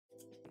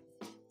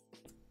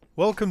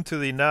Welcome to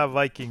the Nav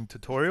Viking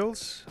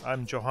tutorials.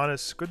 I'm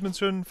Johannes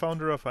Gudmundsson,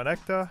 founder of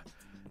Anecta,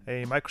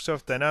 a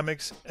Microsoft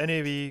Dynamics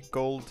NAV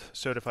Gold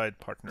certified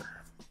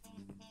partner.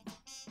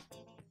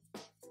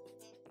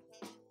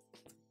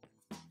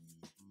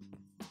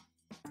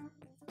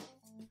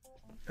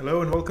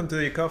 Hello and welcome to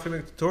the Coffee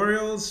Mug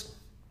tutorials.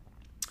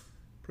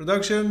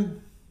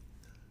 Production,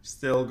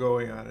 still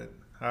going on it.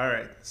 All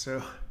right,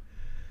 so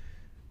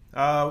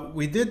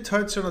we did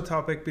touch on a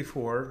topic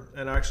before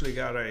and actually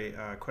got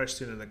a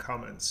question in the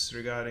comments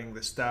regarding the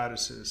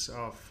statuses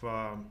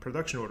of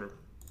production order.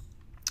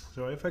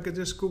 So if I could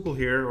just Google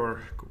here,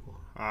 or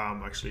Google,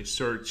 actually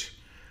search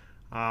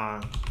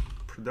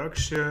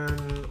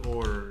production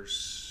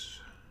orders.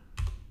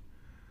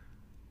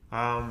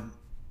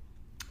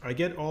 I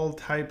get all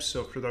types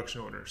of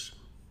production orders.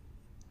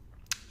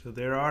 So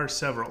there are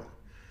several.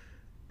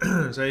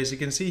 So as you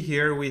can see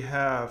here, we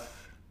have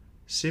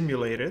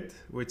simulated,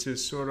 which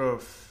is sort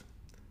of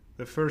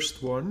the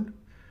first one.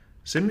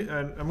 And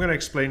I'm going to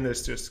explain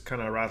this, just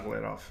kind of rattle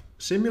it off.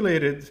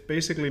 Simulated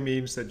basically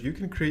means that you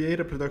can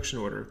create a production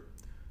order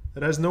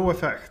that has no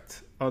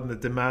effect on the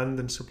demand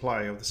and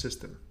supply of the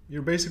system.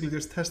 You're basically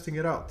just testing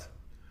it out.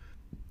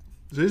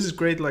 So this is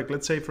great. Like,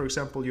 let's say, for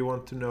example, you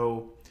want to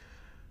know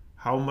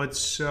how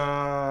much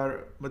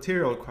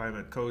material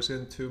requirement goes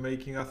into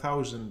making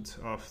 1,000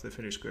 of the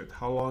finished good.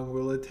 How long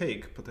will it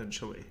take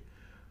potentially?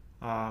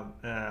 How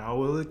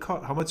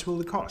much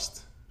will it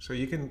cost? So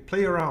you can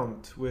play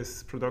around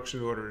with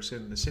production orders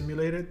in the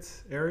simulated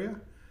area,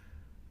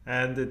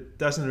 and it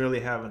doesn't really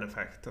have an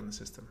effect on the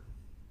system.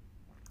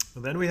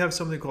 And then we have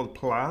something called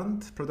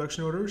planned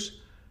production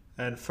orders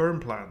and firm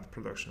planned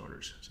production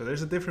orders. So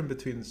there's a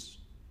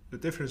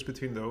difference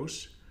between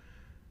those.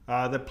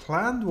 The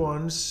planned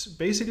ones,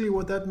 basically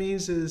what that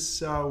means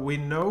is we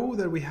know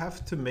that we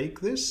have to make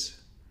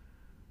this,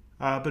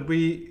 but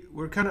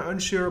we're kind of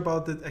unsure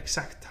about the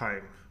exact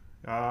time.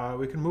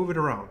 We can move it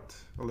around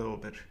a little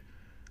bit.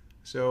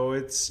 So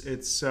it's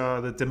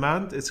the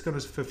demand, it's going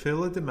to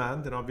fulfill a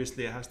demand, and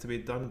obviously it has to be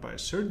done by a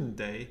certain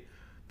day,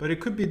 but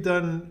it could be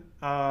done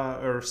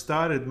or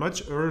started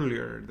much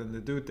earlier than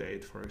the due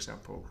date, for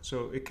example.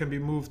 So it can be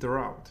moved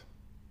around.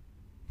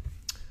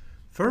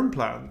 Firm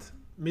planned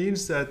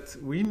means that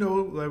we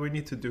know that we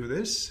need to do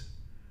this.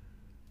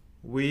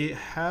 We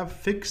have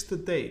fixed the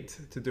date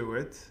to do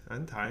it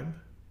and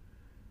time.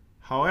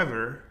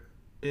 However,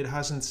 it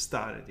hasn't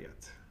started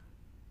yet.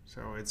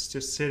 So it's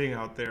just sitting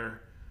out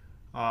there,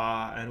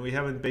 and we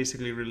haven't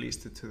basically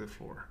released it to the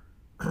floor.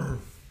 And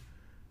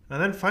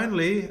then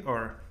finally,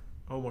 or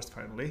almost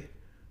finally,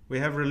 we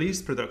have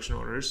released production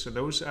orders. So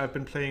those I've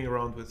been playing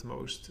around with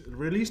most.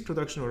 Released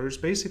production orders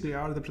basically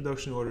are the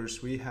production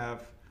orders we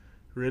have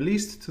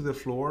released to the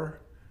floor,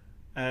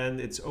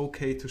 and it's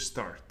okay to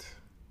start.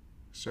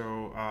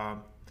 So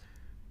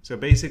so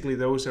basically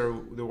those are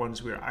the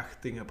ones we're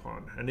acting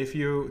upon. And if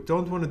you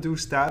don't want to do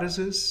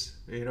statuses,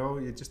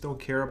 you just don't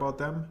care about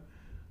them,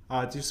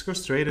 just go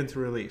straight into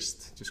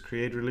released. Just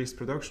create released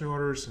production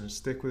orders and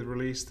stick with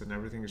released, and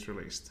everything is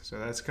released. So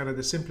that's kind of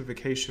the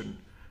simplification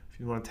if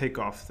you want to take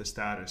off the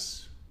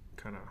status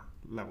kind of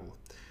level.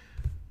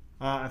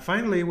 And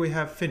finally, we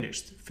have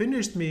finished.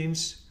 Finished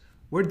means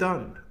we're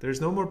done.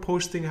 There's no more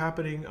posting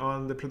happening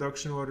on the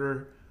production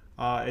order.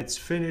 It's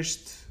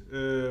finished.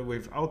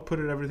 We've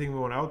outputted everything we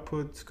want to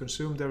output,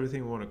 consumed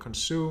everything we want to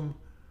consume,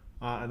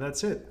 and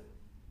that's it.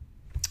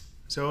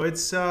 So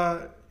it's,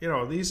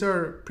 these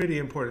are pretty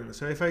important.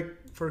 So if I,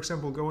 for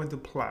example, go into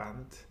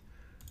planned,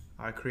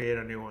 I create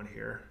a new one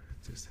here,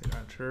 just hit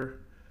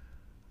enter.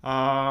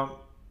 And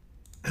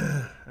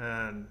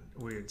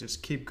we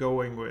just keep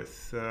going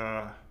with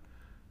the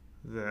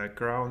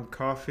ground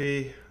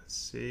coffee. Let's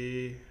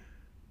see,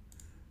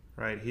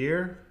 right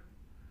here.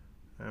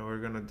 And we're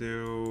gonna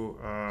do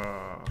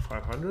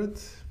 500,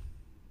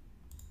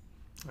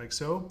 like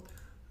so,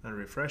 and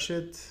refresh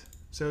it.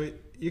 So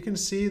you can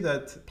see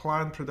that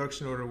planned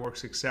production order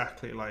works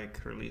exactly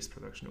like released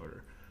production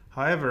order.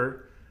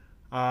 However,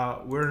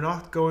 we're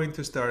not going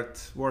to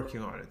start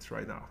working on it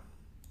right now.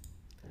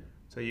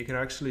 So you can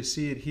actually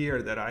see it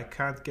here that I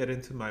can't get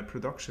into my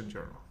production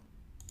journal.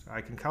 So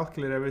I can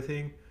calculate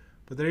everything,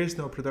 but there is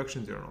no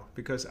production journal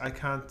because I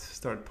can't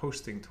start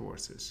posting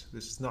towards this.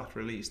 This is not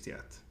released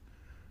yet.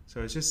 So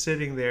it's just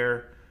sitting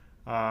there.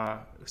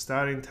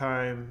 Starting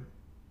time,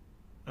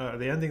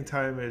 the ending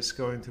time is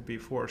going to be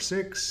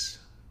 4:06,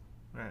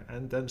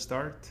 and then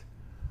start.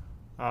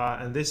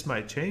 And this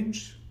might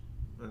change,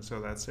 and so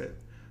that's it.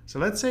 So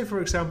let's say,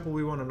 for example,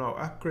 we want to now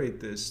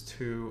upgrade this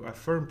to a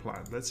firm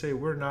plan. Let's say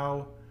we're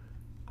now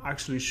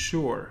actually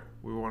sure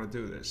we want to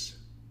do this.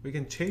 We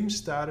can change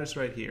status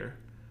right here,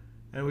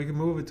 and we can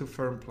move it to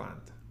firm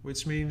planned,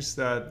 which means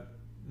that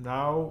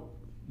now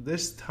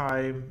this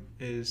time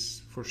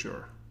is for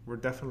sure. We're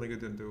definitely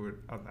going to do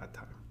it on that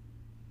time.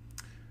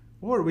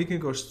 Or we can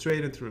go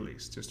straight into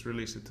release, just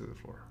release it to the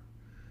floor.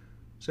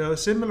 So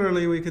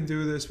similarly, we can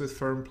do this with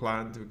firm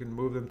planned. We can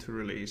move them to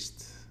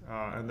released,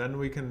 and then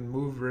we can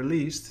move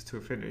released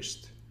to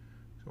finished,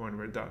 so when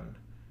we're done.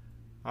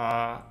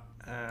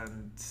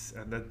 And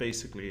that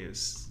basically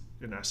is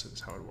in essence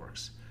how it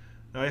works.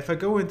 Now if I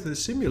go into the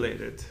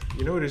simulated,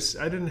 you notice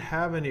I didn't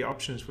have any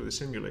options for the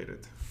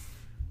simulated.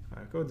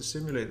 I go to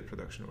simulated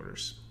production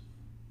orders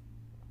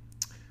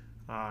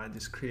and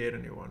just create a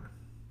new one.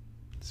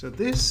 So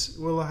this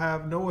will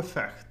have no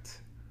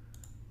effect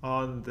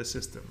on the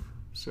system.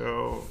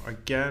 So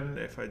again,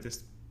 if I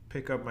just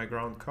pick up my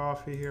ground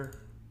coffee here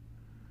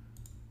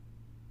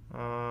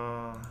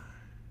and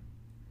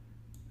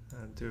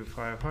do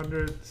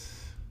 500,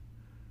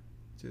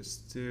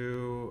 just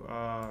do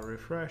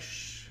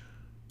refresh.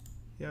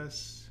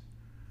 Yes,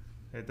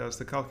 it does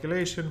the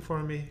calculation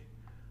for me,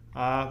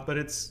 but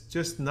it's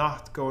just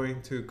not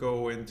going to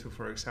go into,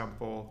 for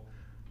example,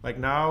 like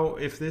now,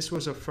 if this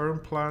was a firm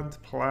planned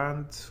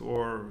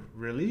or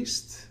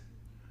released,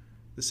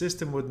 the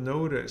system would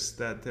notice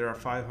that there are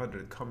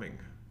 500 coming.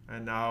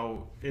 And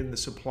now in the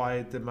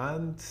supply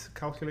demand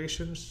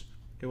calculations,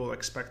 it will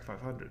expect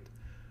 500.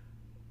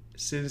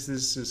 Since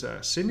this is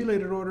a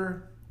simulated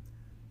order,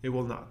 it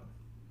will not.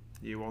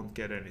 You won't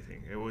get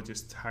anything. It will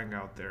just hang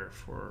out there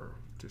for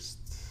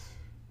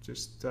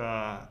just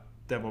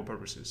demo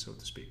purposes, so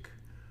to speak.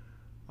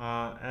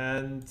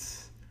 And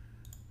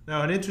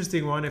now an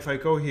interesting one, if I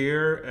go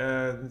here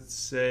and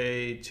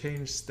say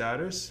change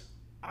status,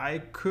 I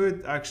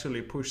could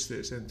actually push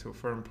this into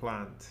firm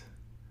planned,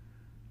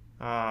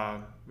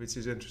 which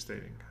is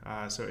interesting.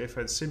 So if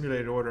it's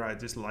simulated order, I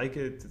just like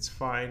it, it's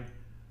fine,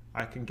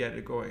 I can get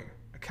it going.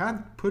 I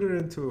can't put it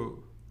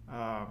into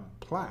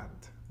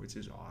planned, which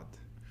is odd.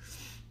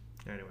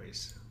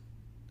 Anyways,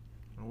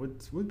 it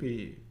would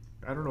be,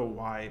 I don't know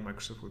why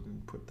Microsoft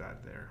wouldn't put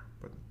that there,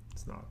 but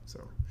it's not.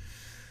 So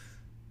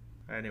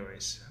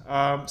anyways,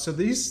 so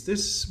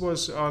this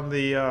was on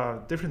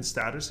the different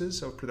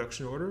statuses of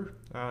production order.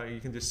 You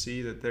can just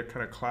see that they're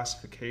kind of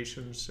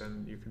classifications,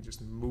 and you can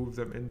just move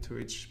them into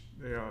each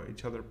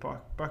other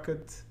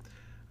bucket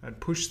and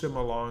push them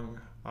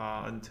along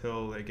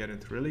until they get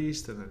into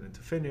released and then into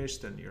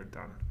finished, and you're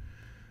done.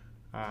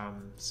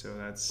 So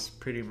that's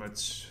pretty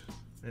much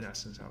in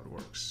essence how it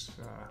works.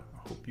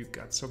 I hope you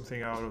got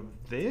something out of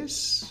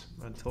this.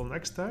 Until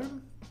next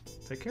time,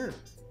 take care.